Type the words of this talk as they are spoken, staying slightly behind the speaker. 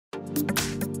Welcome,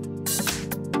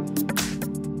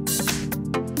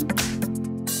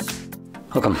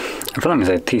 I'm filming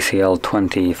a TCL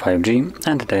 25G,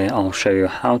 and today I'll show you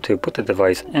how to put the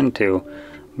device into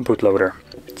Bootloader.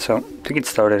 So to get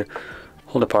started,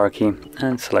 hold the power key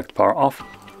and select power off.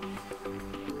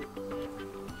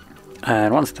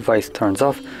 And once the device turns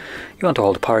off, you want to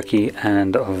hold the power key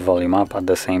and volume up at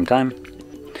the same time.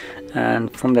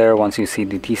 And from there, once you see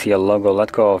the TCL logo,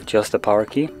 let go of just the power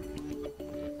key.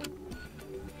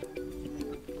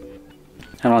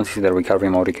 And once you see the recovery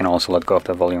mode, you can also let go of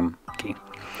the volume key.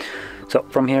 So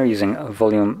from here, using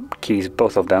volume keys,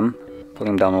 both of them,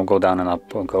 volume down will go down and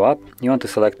up will go up. You want to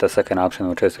select the second option,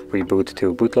 which is reboot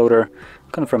to bootloader.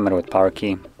 Confirm it with power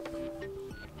key.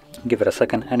 Give it a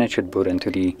second and it should boot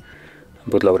into the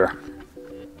bootloader.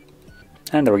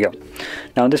 And there we go.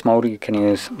 Now in this mode you can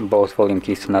use both volume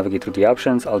keys to navigate through the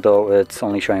options, although it's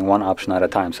only showing one option at a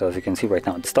time. So as you can see right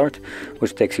now, it's start,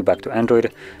 which takes you back to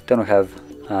Android. Then we have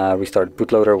restart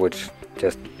bootloader, which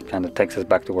just kind of takes us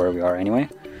back to where we are anyway.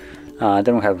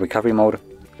 Then we have recovery mode,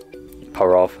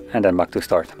 power off, and then back to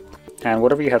start. And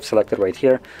whatever you have selected right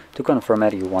here, to confirm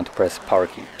it, you want to press power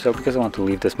key. So because I want to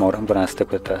leave this mode, I'm gonna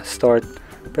stick with the start,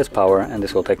 press power, and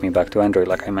this will take me back to Android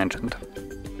like I mentioned.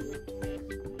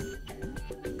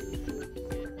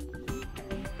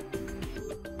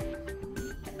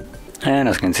 And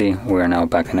as you can see, we are now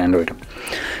back in Android.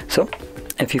 So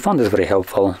if you found this very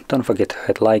helpful, don't forget to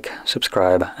hit like,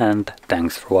 subscribe, and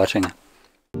thanks for watching.